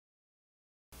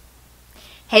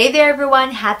Hey there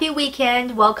everyone, happy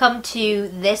weekend. Welcome to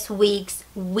this week's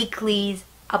Weeklies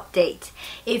update.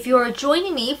 If you're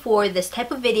joining me for this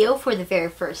type of video for the very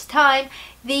first time,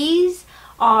 these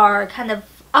are kind of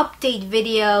update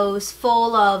videos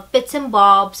full of bits and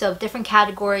bobs of different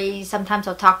categories. Sometimes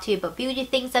I'll talk to you about beauty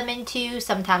things I'm into,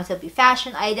 sometimes it'll be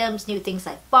fashion items, new things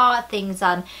I've bought, things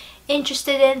I'm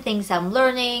interested in, things I'm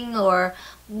learning, or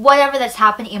whatever that's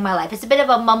happening in my life. It's a bit of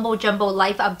a mumbo jumbo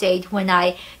life update when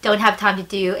I don't have time to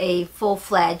do a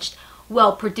full-fledged,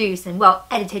 well-produced and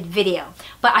well-edited video.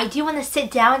 But I do want to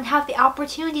sit down and have the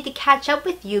opportunity to catch up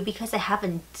with you because I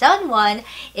haven't done one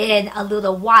in a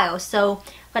little while. So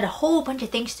I've got a whole bunch of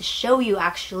things to show you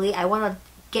actually. I want to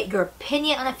get your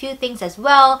opinion on a few things as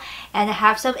well, and I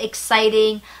have some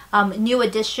exciting new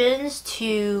additions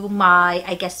to my,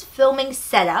 I guess, filming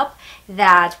setup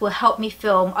that will help me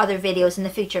film other videos in the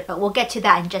future, but we'll get to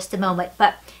that in just a moment.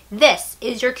 But this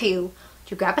is your cue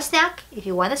to grab a snack if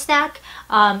you want a snack,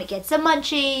 get some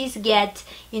munchies, get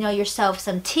yourself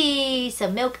some tea,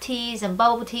 some milk tea, some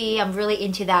bubble tea. I'm really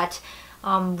into that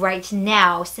right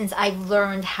now since I've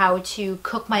learned how to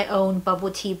cook my own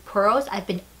bubble tea pearls. I've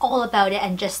been all about it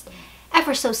and just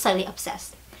ever so slightly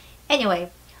obsessed.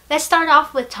 Anyway, let's start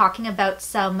off with talking about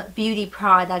some beauty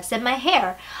products and my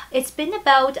hair. It's been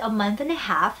about a month and a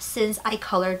half since I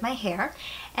colored my hair,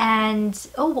 and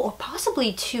or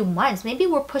possibly 2 months. Maybe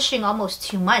we're pushing almost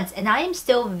 2 months, and I am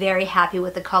still very happy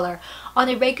with the color. On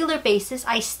a regular basis,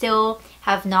 I still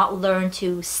have not learned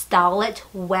to style it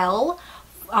well,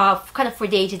 kind of for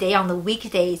day to day on the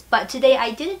weekdays, but today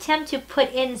I did attempt to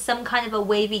put in some kind of a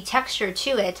wavy texture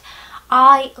to it.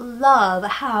 I love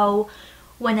how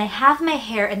when I have my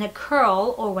hair in a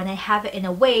curl or when I have it in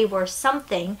a wave or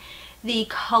something, the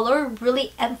color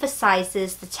really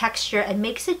emphasizes the texture and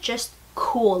makes it just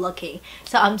cool looking.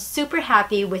 So I'm super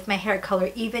happy with my hair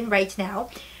color even right now.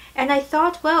 And I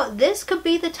thought, well, this could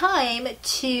be the time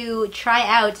to try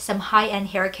out some high-end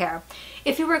hair care.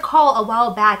 If you recall, a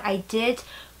while back I did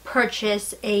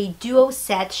purchase a duo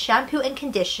set shampoo and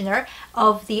conditioner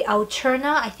of the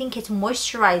Alterna, I think it's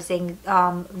moisturizing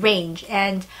range,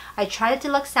 and I tried a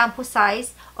deluxe sample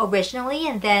size originally,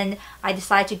 and then I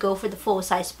decided to go for the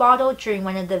full-size bottle during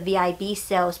one of the VIB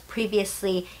sales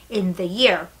previously in the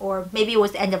year, or maybe it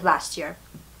was the end of last year.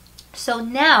 So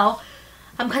now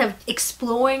I'm kind of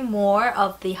exploring more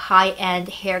of the high-end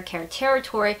hair care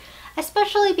territory,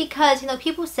 especially because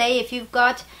people say if you've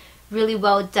got really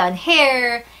well done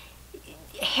hair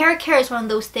care is one of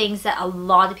those things that a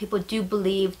lot of people do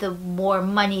believe the more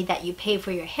money that you pay for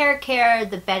your hair care,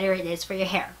 the better it is for your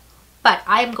hair. But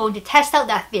I am going to test out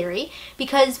that theory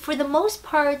because for the most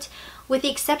part, with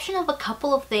the exception of a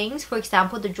couple of things, for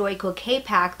example the Joico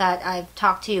K-Pack that I've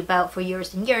talked to you about for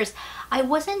years and years, I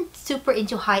wasn't super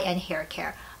into high-end hair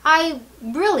care. I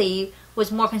really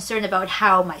was more concerned about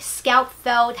how my scalp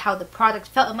felt, how the product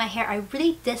felt in my hair. I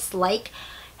really dislike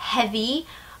heavy,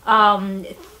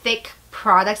 thick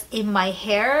products in my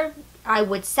hair. I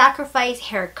would sacrifice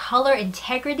hair color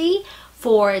integrity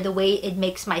for the way it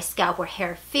makes my scalp or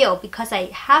hair feel, because I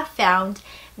have found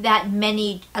that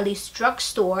many, at least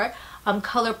drugstore,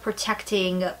 color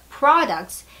protecting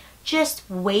products just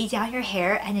weigh down your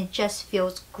hair and it just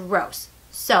feels gross.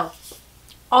 So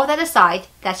all that aside,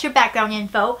 that's your background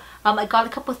info. I got a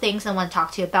couple things I want to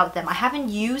talk to you about them. I haven't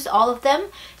used all of them.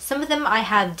 Some of them I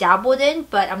have dabbled in,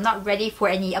 but I'm not ready for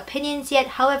any opinions yet.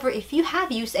 However, if you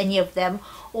have used any of them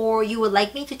or you would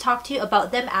like me to talk to you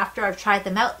about them after I've tried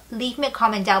them out, leave me a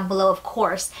comment down below, of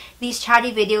course. These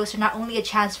chatty videos are not only a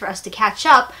chance for us to catch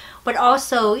up, but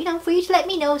also, for you to let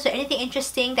me know, so anything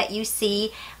interesting that you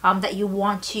see that you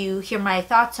want to hear my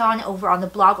thoughts on over on the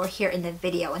blog or here in the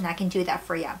video, and I can do that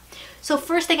for you. So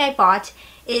first thing I bought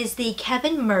is the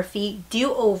Kevin Murphy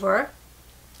Do-Over.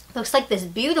 Looks like this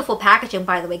beautiful packaging,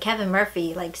 by the way. Kevin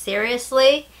Murphy, like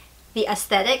seriously, the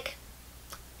aesthetic,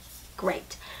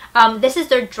 great. This is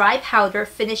their dry powder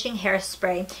finishing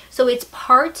hairspray. So it's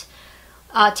part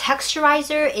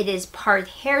texturizer, it is part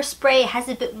hairspray. It has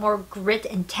a bit more grit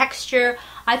and texture.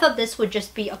 I thought this would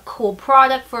just be a cool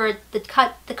product for the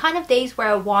kind of days where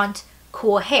I want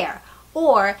cool hair.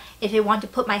 Or if I want to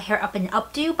put my hair up in an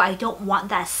updo, but I don't want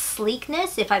that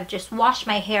sleekness if I've just washed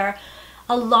my hair.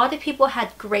 A lot of people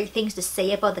had great things to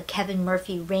say about the Kevin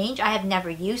Murphy range. I have never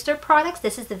used their products.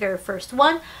 This is the very first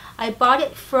one. I bought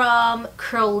it from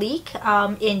Laque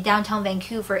in downtown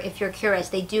Vancouver. If you're curious,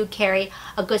 they do carry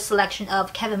a good selection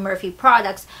of Kevin Murphy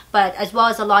products, but as well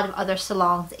as a lot of other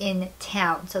salons in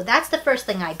town. So that's the first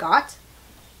thing I got.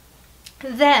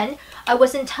 Then I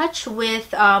was in touch with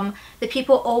the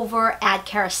people over at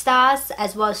Kerastase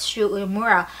as well as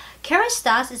UEMURA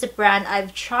Kerastase is a brand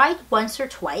I've tried once or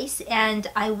twice, and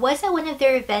I was at one of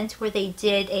their events where they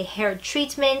did a hair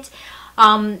treatment,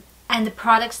 and the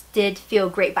products did feel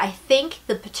great. But I think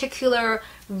the particular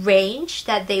range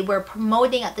that they were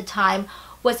promoting at the time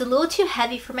was a little too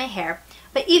heavy for my hair.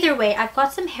 But either way, I've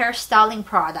got some hair styling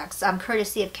products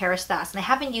courtesy of Kerastase, and I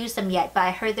haven't used them yet, but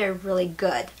I heard they're really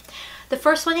good. The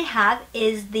first one I have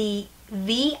is the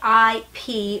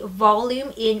VIP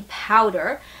Volume in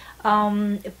Powder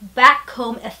Back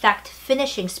Comb Effect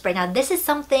Finishing Spray. Now this is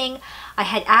something I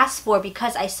had asked for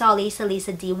because I saw Lisa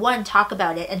D1 talk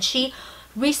about it, and she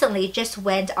recently just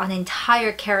went on an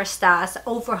entire Kerastase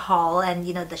overhaul, and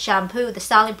you know, the shampoo, the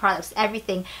styling products,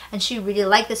 everything, and she really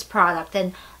liked this product,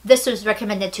 and this was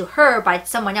recommended to her by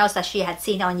someone else that she had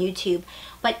seen on YouTube.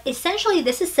 But essentially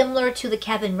this is similar to the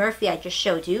Kevin Murphy I just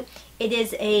showed you. It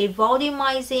is a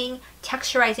volumizing,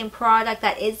 texturizing product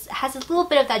that has a little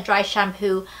bit of that dry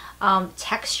shampoo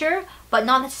texture, but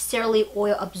not necessarily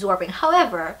oil absorbing.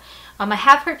 However, I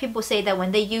have heard people say that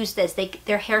when they use this,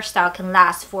 their hairstyle can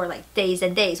last for like days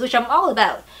and days, which I'm all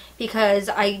about, because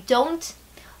I don't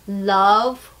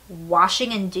love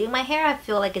washing and doing my hair. I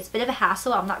feel like it's a bit of a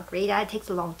hassle. I'm not great at it. It takes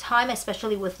a long time,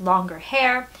 especially with longer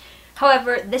hair.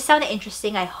 However, this sounded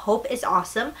interesting. I hope it's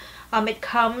awesome. It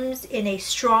comes in a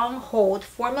strong hold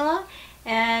formula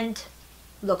and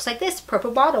looks like this,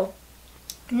 purple bottle.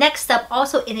 Next up,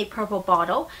 also in a purple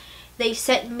bottle, they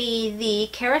sent me the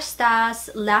Kerastase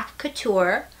Laque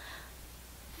Couture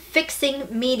Fixing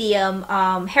Medium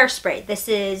Hairspray. This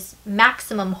is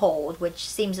maximum hold, which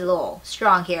seems a little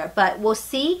strong here, but we'll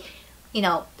see. You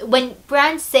know, when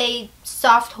brands say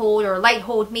soft hold or light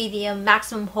hold, medium,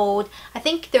 maximum hold, I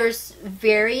think there's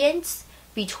variance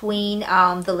between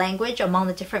the language among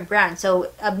the different brands.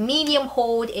 So a medium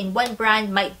hold in one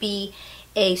brand might be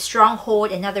a strong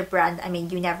hold in another brand. I mean,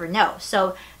 you never know.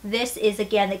 So this is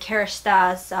again the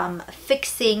Kerastase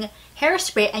Fixing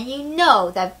Hairspray, and you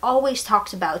know that I've always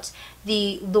talked about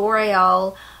the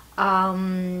L'Oreal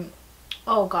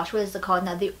oh gosh, what is it called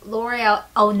now? The L'Oreal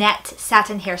Honnête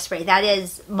Satin Hairspray. That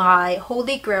is my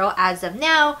holy grail as of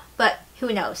now, but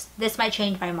who knows? This might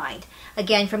change my mind.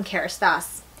 Again, from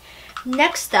Kerastase.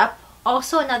 Next up,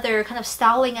 also another kind of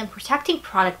styling and protecting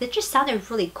product that just sounded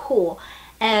really cool,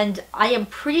 and I am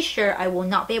pretty sure I will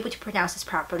not be able to pronounce this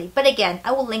properly, but again,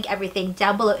 I will link everything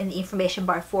down below in the information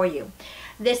bar for you.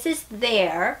 This is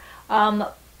their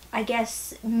I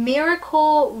guess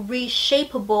Miracle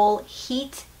Reshapeable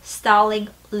Heat Styling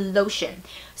Lotion.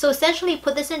 So essentially, you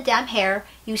put this in damp hair,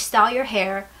 you style your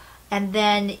hair, and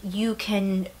then you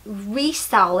can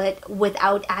restyle it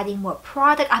without adding more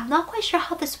product. I'm not quite sure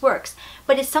how this works,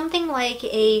 but it's something like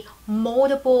a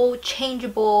moldable,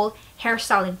 changeable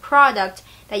hairstyling product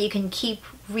that you can keep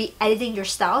re-editing your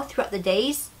style throughout the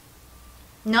days.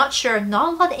 Not sure,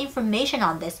 not a lot of information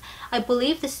on this. I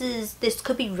believe this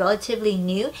could be relatively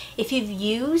new. If you've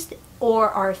used or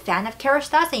are a fan of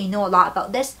Kerastase and you know a lot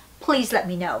about this, please let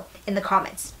me know in the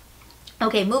comments.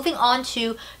 Okay, moving on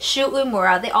to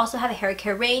UEMURA. They also have a hair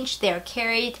care range. They are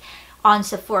carried on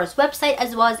Sephora's website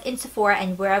as well as in Sephora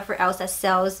and wherever else that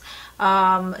sells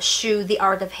The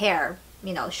Art of Hair,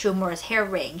 you know, UEMURA's hair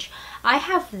range. I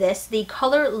have this, the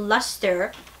Color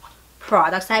Luster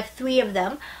products. I have 3 of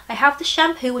them. I have the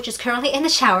shampoo, which is currently in the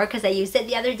shower because I used it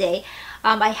the other day.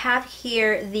 I have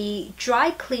here the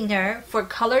dry cleaner for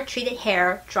color treated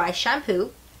hair dry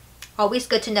shampoo. Always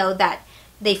good to know that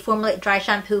they formulate dry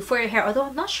shampoo for your hair, although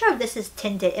I'm not sure if this is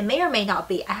tinted. It may or may not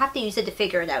be. I have to use it to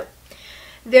figure it out.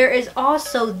 There is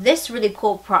also this really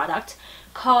cool product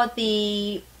called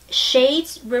the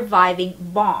Shades Reviving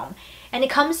Balm, and it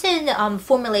comes in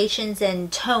formulations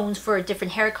and tones for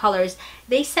different hair colors.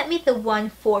 They sent me the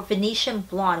one for Venetian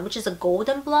Blonde, which is a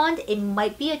golden blonde. It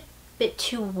might be a bit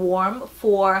too warm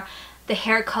for the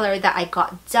hair color that I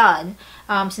got done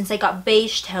since I got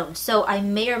beige tone, so I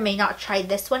may or may not try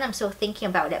this one. I'm still thinking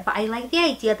about it, but I like the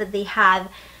idea that they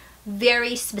have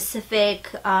very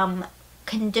specific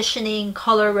conditioning,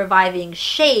 color reviving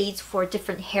shades for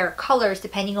different hair colors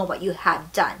depending on what you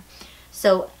have done.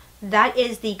 So that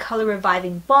is the Color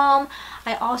Reviving Balm.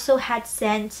 I also had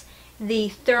sent the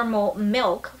Thermal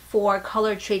Milk for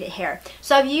color treated hair.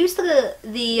 So I've used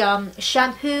the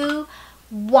shampoo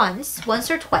once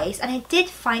or twice, and I did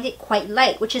find it quite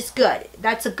light, which is good.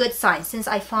 That's a good sign, since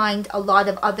I find a lot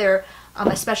of other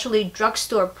especially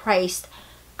drugstore priced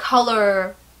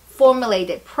color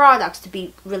formulated products to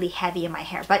be really heavy in my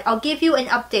hair. But I'll give you an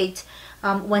update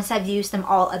once I've used them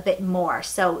all a bit more.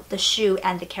 So the shoe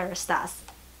and the Kerastase.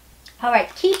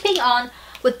 Alright, keeping on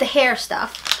with the hair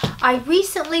stuff, I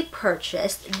recently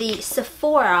purchased the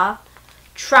Sephora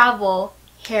Travel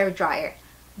Hair Dryer.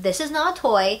 This is not a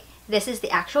toy. This is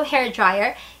the actual hair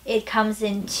dryer. It comes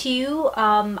in two,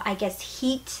 I guess,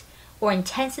 heat or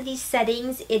intensity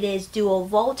settings. It is dual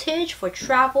voltage for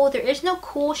travel. There is no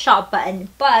cool shot button,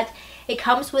 but it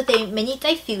comes with a mini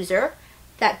diffuser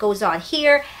that goes on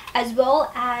here, as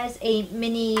well as a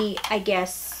mini, I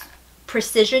guess,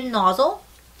 precision nozzle,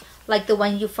 like the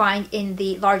one you find in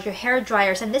the larger hair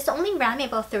dryers. And this only ran me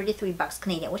about 33 bucks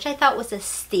Canadian, which I thought was a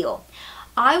steal.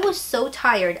 I was so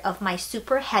tired of my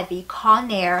super heavy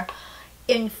Conair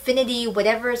Infinity,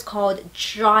 whatever it's called,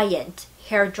 giant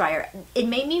hair dryer. It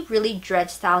made me really dread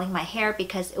styling my hair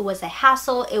because it was a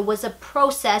hassle. It was a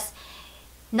process,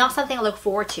 not something I look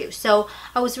forward to. So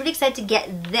I was really excited to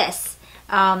get this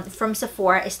from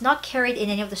Sephora. It's not carried in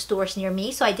any of the stores near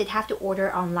me, so I did have to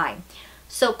order online.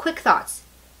 So quick thoughts.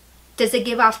 Does it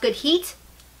give off good heat?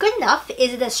 Good enough.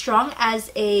 Is it as strong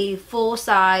as a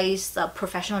full-size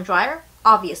professional dryer?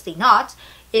 Obviously not.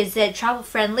 Is it travel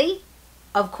friendly?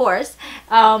 Of course.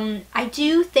 I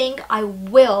do think I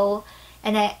will,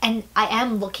 and I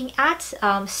am looking at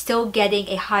still getting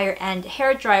a higher end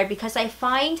hair dryer, because I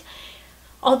find,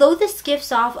 although this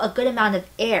gives off a good amount of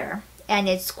air and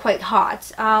it's quite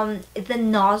hot, the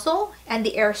nozzle and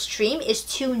the air stream is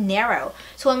too narrow.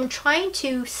 So I'm trying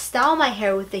to style my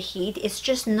hair with the heat. It's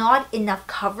just not enough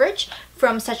coverage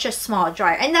from such a small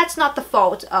dryer, and that's not the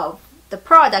fault of the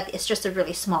product. It's just a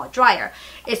really small dryer.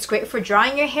 It's great for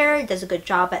drying your hair. It does a good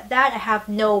job at that. I have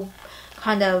no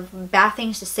kind of bad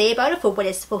things to say about it for what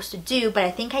it's supposed to do, but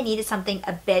I think I needed something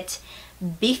a bit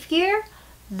beefier,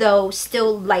 though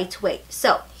still lightweight.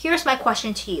 So here's my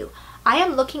question to you. I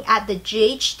am looking at the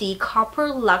GHD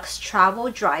Copper Luxe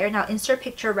Travel Dryer. Now insert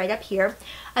picture right up here,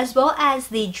 as well as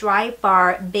the Dry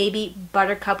Bar Baby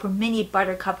Buttercup or Mini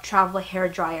Buttercup Travel Hair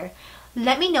Dryer.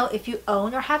 Let me know if you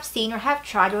own or have seen or have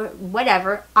tried or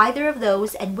whatever, either of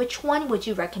those, and which one would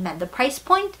you recommend. The price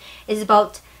point is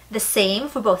about the same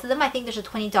for both of them. I think there's a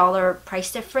 $20 price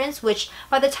difference, which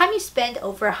by the time you spend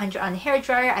over $100 on a hair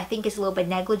dryer, I think is a little bit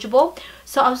negligible.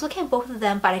 So I was looking at both of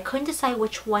them, but I couldn't decide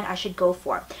which one I should go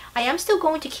for. I am still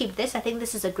going to keep this. I think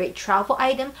this is a great travel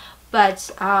item,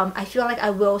 but I feel like I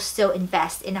will still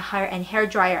invest in a higher end hair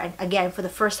dryer, and again, for the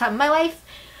first time in my life.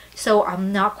 So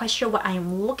I'm not quite sure what I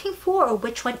am looking for or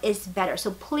which one is better.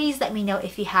 So please let me know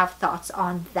if you have thoughts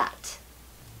on that.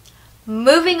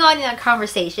 Moving on in our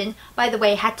conversation. By the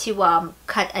way, I had to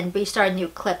cut and restart a new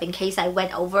clip in case I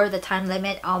went over the time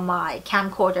limit on my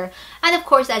camcorder. And of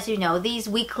course, as you know, these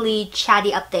weekly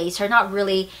chatty updates are not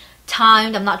really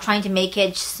timed. I'm not trying to make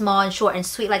it small and short and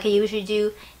sweet like I usually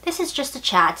do. This is just a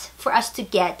chat for us to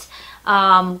get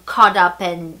caught up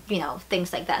and, you know,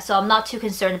 things like that. So I'm not too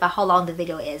concerned about how long the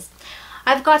video is.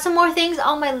 I've got some more things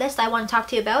on my list I want to talk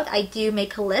to you about. I do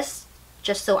make a list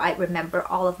just so I remember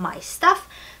all of my stuff.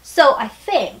 So I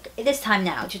think it is time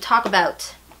now to talk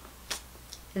about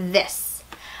this.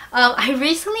 I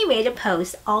recently made a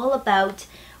post all about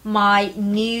my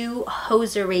new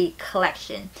Hosiery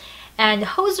collection. And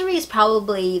hosiery is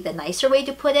probably the nicer way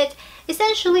to put it.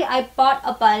 Essentially, I bought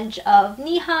a bunch of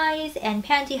knee-highs and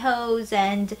pantyhose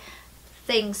and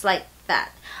things like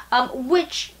that,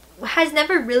 which has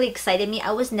never really excited me.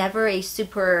 I was never a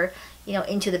super, you know,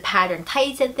 into the pattern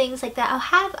tights and things like that.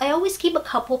 I always keep a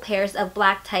couple pairs of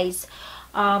black tights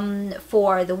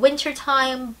for the winter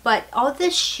time, but all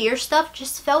this sheer stuff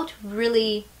just felt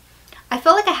really, I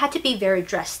felt like I had to be very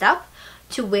dressed up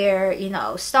to wear, you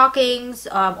know, stockings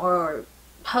or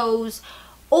hose,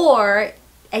 or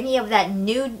any of that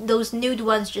nude, those nude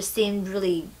ones just seemed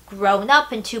really grown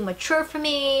up and too mature for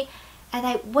me, and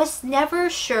I was never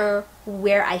sure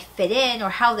where I fit in or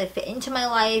how they fit into my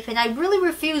life, and I really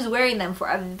refused wearing them for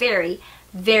a very,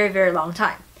 very, very long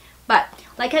time. But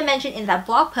like I mentioned in that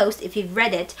blog post, if you've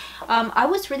read it, I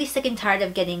was really sick and tired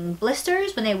of getting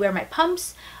blisters when I wear my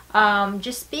pumps.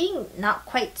 Just being not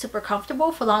quite super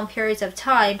comfortable for long periods of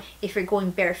time if you're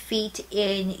going bare feet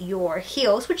in your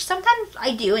heels, which sometimes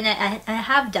I do and I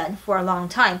have done for a long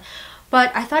time.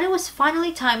 But I thought it was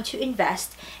finally time to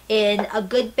invest in a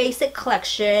good basic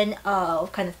collection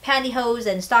of kind of pantyhose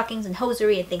and stockings and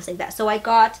hosiery and things like that. So I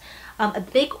got a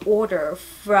big order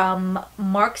from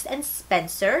Marks and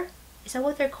Spencer. Is that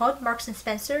what they're called? Marks and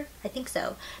Spencer? I think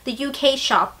so. The UK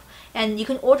shop. And you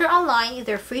can order online.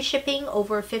 They're free shipping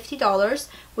over $50,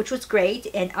 which was great.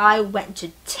 And I went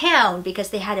to town because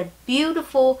they had a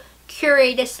beautiful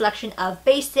curated selection of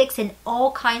basics and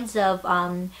all kinds of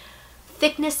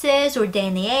thicknesses or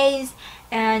deniers,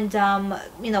 and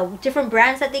you know, different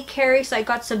brands that they carry. So I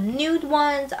got some nude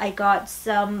ones, I got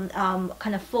some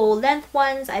kind of full length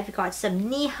ones, I've got some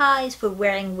knee highs for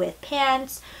wearing with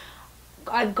pants,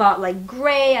 I've got like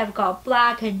gray, I've got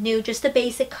black and nude, just the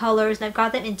basic colors, and I've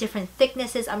got them in different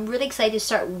thicknesses. I'm really excited to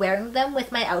start wearing them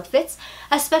with my outfits,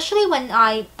 especially when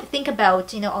I think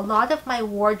about, you know, a lot of my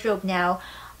wardrobe now,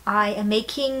 I am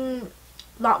making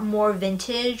a lot more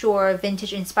vintage or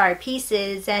vintage inspired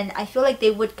pieces, and I feel like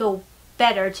they would go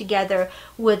better together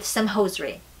with some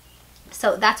hosiery.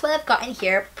 So that's what I've got in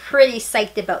here. Pretty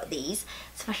psyched about these,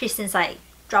 especially since I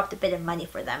dropped a bit of money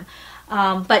for them.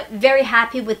 But very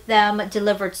happy with them,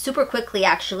 delivered super quickly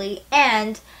actually,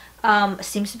 and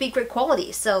seems to be great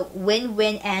quality. So win,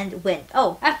 win, and win.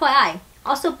 Oh, FYI,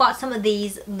 also bought some of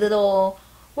these little,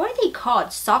 what are they called?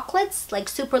 Socklets? Like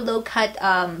super low cut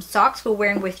socks for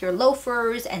wearing with your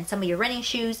loafers and some of your running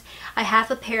shoes. I have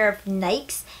a pair of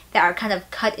Nikes that are kind of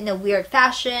cut in a weird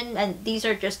fashion, and these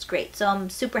are just great. So I'm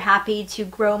super happy to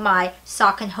grow my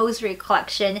sock and hosiery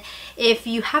collection. If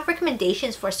you have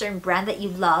recommendations for a certain brand that you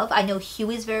love, I know Hue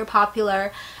is very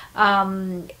popular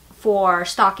for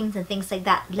stockings and things like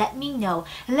that, let me know.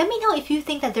 And let me know if you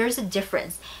think that there's a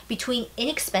difference between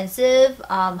inexpensive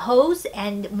hose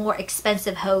and more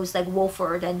expensive hose like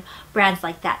Wolford and brands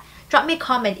like that. Drop me a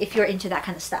comment if you're into that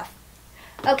kind of stuff.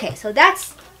 Okay, so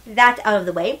that's that out of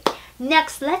the way.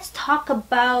 Next, let's talk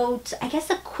about, I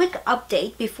guess, a quick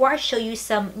update before I show you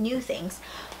some new things.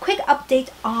 Quick update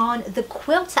on the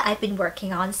quilt that I've been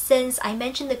working on, since I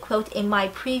mentioned the quilt in my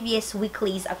previous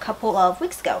weeklies a couple of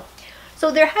weeks ago. So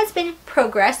there has been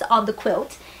progress on the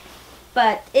quilt,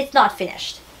 but it's not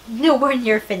finished. Nowhere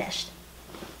near finished.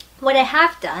 What I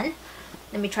have done,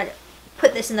 let me try to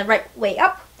put this in the right way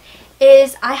up,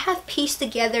 is I have pieced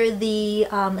together the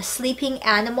sleeping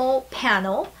animal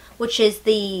panel, which is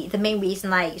the main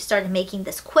reason I started making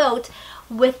this quilt,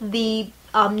 with the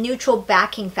neutral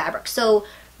backing fabric. So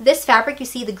this fabric, you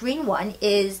see the green one,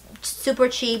 is super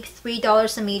cheap,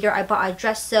 $3 a meter. I bought a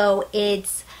dress sew.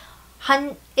 It's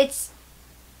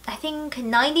I think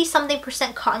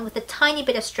 90-something% cotton with a tiny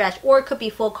bit of stretch, or it could be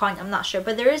full cotton, I'm not sure,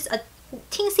 but there is a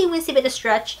teensy-weensy bit of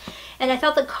stretch, and I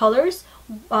thought the colors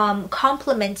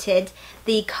complemented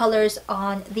the colors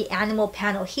on the animal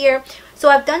panel here. So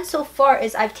what I've done so far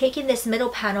is I've taken this middle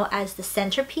panel as the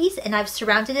centerpiece, and I've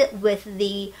surrounded it with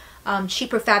the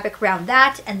cheaper fabric around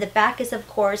that, and the back is of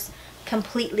course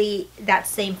completely that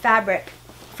same fabric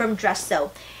from dress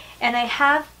sew. And I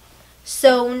have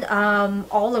sewn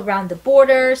all around the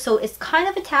border, so it's kind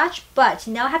of attached, but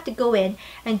now I have to go in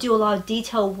and do a lot of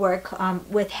detail work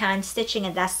with hand stitching,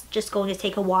 and that's just going to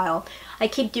take a while. I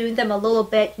keep doing them a little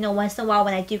bit, you know, once in a while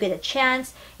when I do get a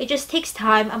chance. It just takes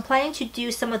time. I'm planning to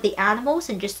do some of the animals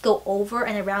and just go over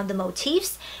and around the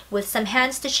motifs with some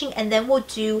hand stitching, and then we'll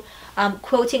do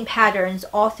quilting patterns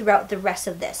all throughout the rest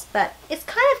of this. But it's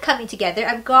kind of coming together.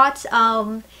 I've got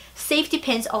safety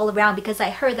pins all around because I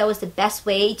heard that was the best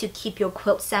way to keep your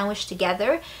quilt sandwiched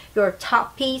together, your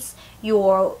top piece,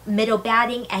 your middle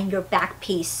batting, and your back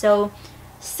piece. So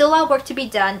still a lot of work to be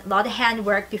done, a lot of hand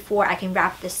work before I can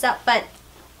wrap this up, but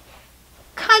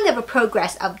kind of a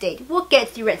progress update. We'll get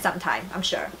through it sometime, I'm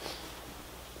sure.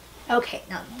 Okay,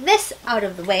 now this out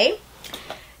of the way.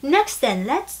 Next then,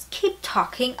 let's keep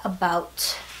talking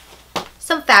about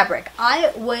some fabric.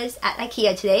 I was at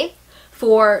IKEA today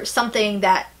for something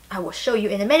that I will show you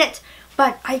in a minute,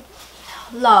 but I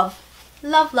love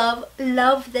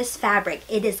this fabric.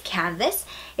 It is canvas.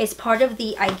 It's part of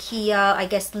the IKEA, I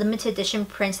guess, limited edition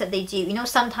prints that they do. You know,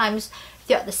 sometimes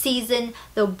throughout the season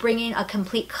they'll bring in a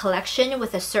complete collection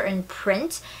with a certain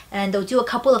print, and they'll do a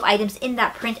couple of items in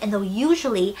that print, and they'll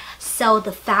usually sell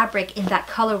the fabric in that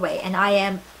colorway, and I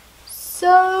am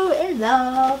so in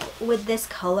love with this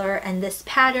color and this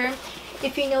pattern.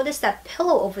 If you notice that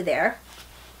pillow over there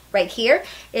right here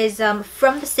is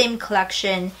from the same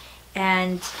collection,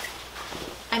 and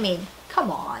I mean,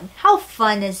 come on, how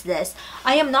fun is this?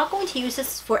 I am not going to use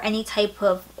this for any type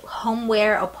of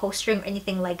homeware or upholstering or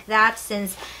anything like that,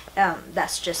 since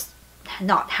that's just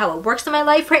not how it works in my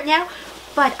life right now.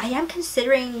 But I am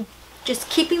considering just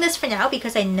keeping this for now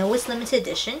because I know it's limited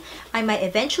edition. I might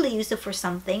eventually use it for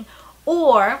something,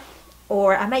 or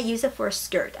I might use it for a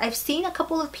skirt. I've seen a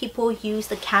couple of people use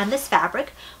the canvas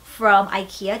fabric from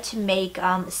IKEA to make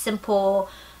simple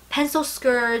pencil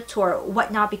skirts or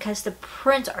whatnot because the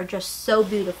prints are just so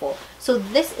beautiful. So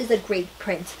this is a great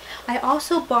print. I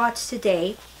also bought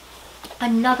today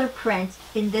another print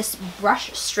in this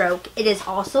brush stroke. It is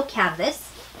also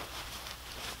canvas,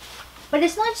 but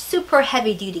it's not super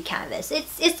heavy duty canvas.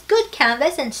 It's good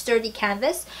canvas and sturdy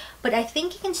canvas, but I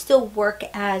think it can still work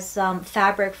as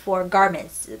fabric for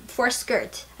garments, for a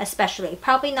skirt especially.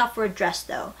 Probably not for a dress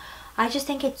though. I just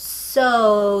think it's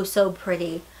so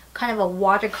pretty. Kind of a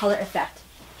watercolor effect.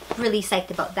 Really psyched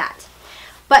about that.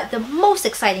 But the most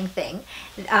exciting thing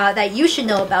that you should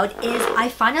know about is I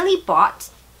finally bought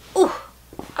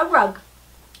a rug.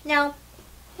 Now,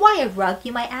 why a rug,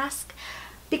 you might ask?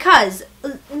 Because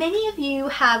many of you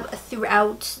have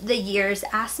throughout the years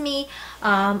asked me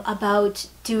about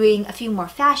doing a few more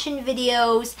fashion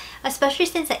videos, especially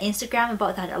since I Instagram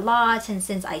about that a lot, and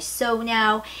since I sew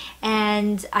now,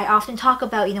 and I often talk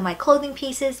about, you know, my clothing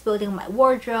pieces, building my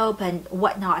wardrobe and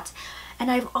whatnot. And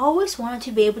I've always wanted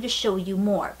to be able to show you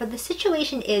more. But the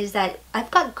situation is that I've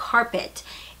got carpet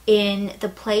in the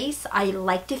place I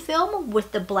like to film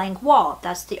with the blank wall.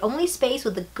 That's the only space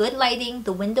with the good lighting,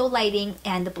 the window lighting,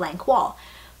 and the blank wall.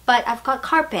 But I've got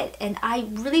carpet, and I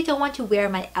really don't want to wear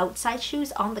my outside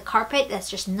shoes on the carpet. That's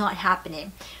just not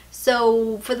happening.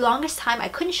 So for the longest time, I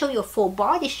couldn't show you a full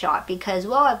body shot because,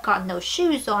 well, I've got no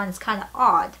shoes on. It's kind of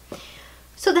odd.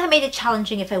 So that made it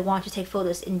challenging if I want to take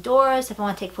photos indoors, if I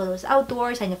want to take photos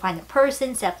outdoors, I need to find a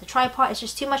person, set up the tripod. It's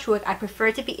just too much work. I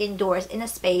prefer to be indoors in a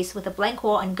space with a blank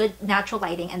wall and good natural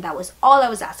lighting, and that was all I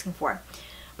was asking for.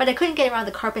 But I couldn't get around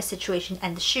the carpet situation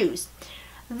and the shoes.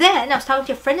 Then I was talking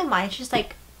to a friend of mine, she's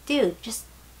like, dude, just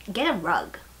get a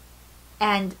rug.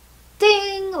 And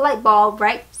ding, light bulb,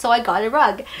 right? So I got a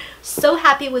rug. So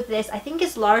happy with this. I think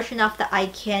it's large enough that I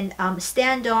can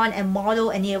stand on and model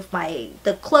any of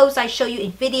the clothes I show you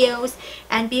in videos,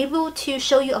 and be able to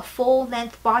show you a full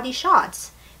length body shots,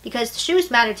 because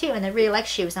shoes matter too, and I really like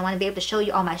shoes. I want to be able to show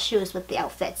you all my shoes with the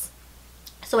outfits.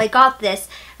 So I got this,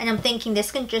 and I'm thinking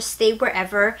this can just stay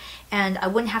wherever, and I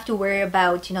wouldn't have to worry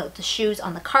about, you know, the shoes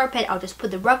on the carpet. I'll just put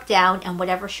the rug down, and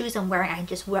whatever shoes I'm wearing I can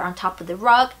just wear on top of the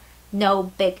rug.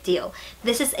 No big deal.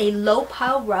 This is a low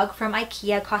pile rug from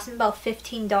IKEA, costing about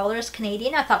 $15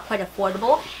 Canadian. I thought quite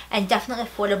affordable, and definitely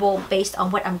affordable based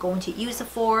on what I'm going to use it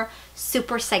for.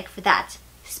 Super psyched for that.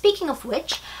 Speaking of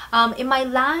which, in my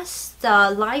last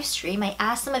live stream, I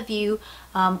asked some of you,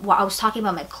 while I was talking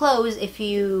about my clothes, if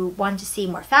you wanted to see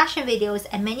more fashion videos,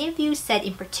 and many of you said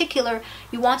in particular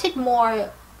you wanted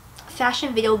more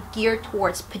fashion video geared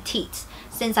towards petites.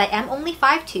 Since I am only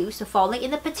 5'2", so falling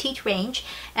in the petite range,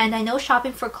 and I know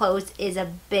shopping for clothes is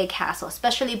a big hassle,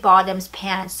 especially bottoms,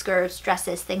 pants, skirts,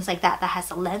 dresses, things like that has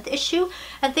a length issue,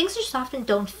 and things just often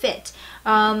don't fit.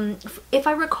 If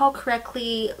I recall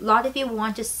correctly, a lot of you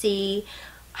want to see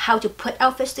how to put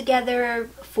outfits together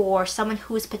for someone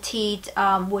who's petite,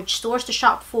 which stores to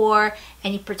shop for,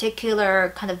 any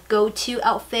particular kind of go-to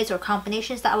outfits or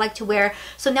combinations that I like to wear.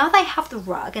 So now that I have the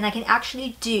rug and I can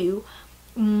actually do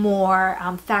more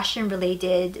fashion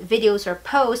related videos or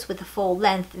posts with a full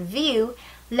length view,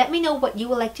 let me know what you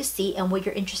would like to see and what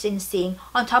you're interested in seeing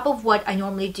on top of what I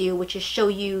normally do, which is show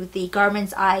you the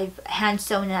garments I've hand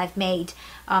sewn and I've made,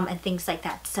 and things like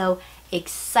that. So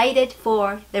excited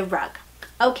for the rug.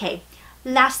 Okay,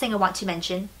 last thing I want to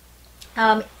mention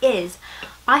is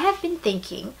I have been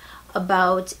thinking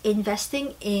about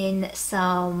investing in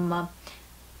some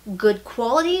good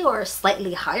quality or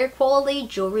slightly higher quality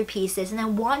jewelry pieces, and I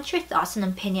want your thoughts and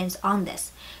opinions on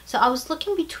this. So I was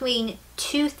looking between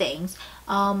two things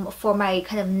for my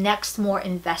kind of next more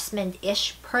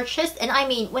investment-ish purchase. And I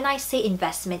mean, when I say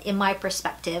investment, in my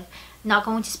perspective, not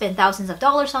going to spend thousands of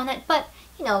dollars on it, but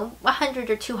you know,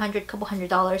 $100 or $200, couple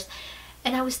 $100.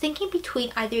 And I was thinking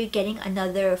between either getting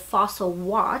another Fossil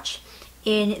watch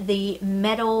in the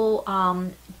metal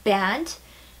band,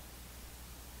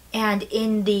 and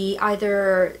in the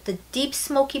either the deep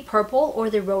smoky purple or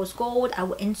the rose gold. I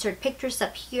will insert pictures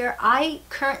up here. I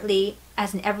currently,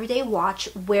 as an everyday watch,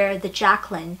 wear the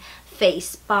Jacqueline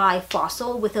face by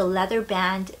Fossil with a leather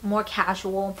band, more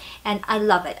casual, and I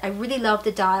love it. I really love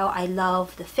the dial, I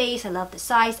love the face, I love the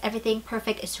size, everything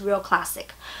perfect. It's real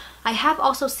classic. I have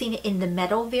also seen it in the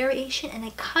metal variation, and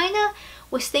I kind of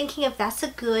was thinking if that's a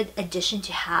good addition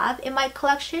to have in my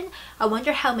collection. I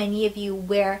wonder how many of you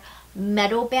wear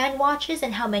metal band watches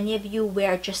and how many of you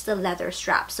wear just the leather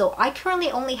strap. So I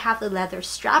currently only have the leather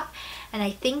strap, and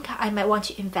I think I might want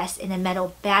to invest in a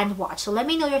metal band watch. So let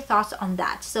me know your thoughts on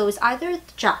that. So it's either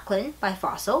Jacqueline by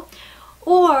Fossil,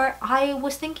 or I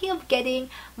was thinking of getting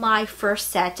my first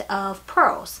set of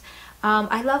pearls.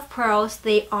 I love pearls.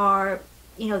 They are,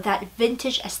 you know, that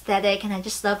vintage aesthetic, and I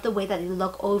just love the way that they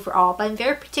look overall. But I'm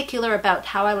very particular about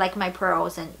how I like my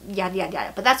pearls and yada yada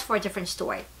yada, but that's for a different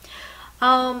story.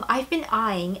 I've been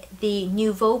eyeing the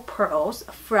Nouvelle pearls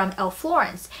from Elle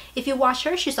Florence. If you watch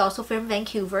her, she's also from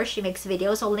Vancouver. She makes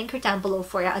videos. I'll link her down below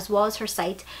for you, as well as her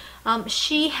site.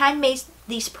 She handmade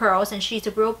these pearls, and she's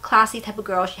a real classy type of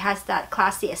girl. She has that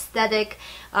classy aesthetic,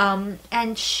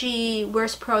 and she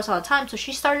wears pearls all the time. So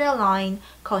she started a line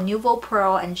called Nouvelle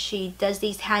Pearl, and she does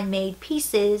these handmade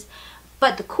pieces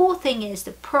But the cool thing is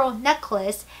the pearl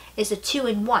necklace is a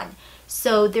 2-in-1.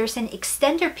 So there's an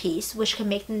extender piece which can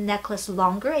make the necklace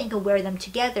longer and you can wear them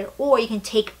together, or you can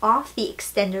take off the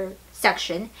extender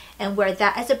section and wear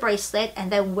that as a bracelet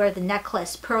and then wear the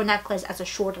necklace, pearl necklace, as a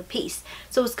shorter piece.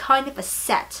 So it's kind of a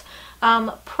set.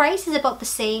 Price is about the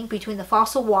same between the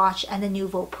Fossil Watch and the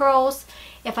Nouvelle pearls.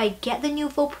 If I get the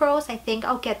Nouvelle pearls, I think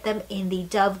I'll get them in the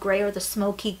Dove Gray or the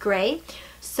Smoky Gray.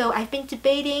 So I've been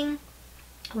debating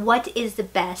what is the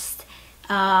best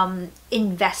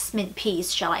investment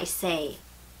piece, shall I say,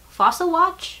 Fossil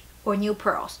Watch or New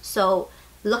Pearls. So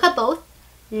look at both,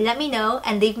 let me know,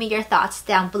 and leave me your thoughts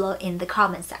down below in the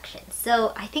comment section.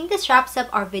 So I think this wraps up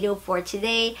our video for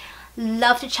today.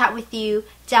 Love to chat with you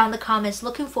down in the comments.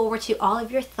 Looking forward to all of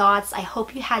your thoughts. I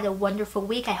hope you had a wonderful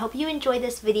week. I hope you enjoyed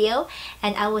this video,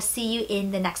 and I will see you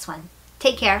in the next one.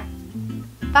 Take care.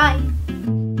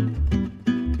 Bye.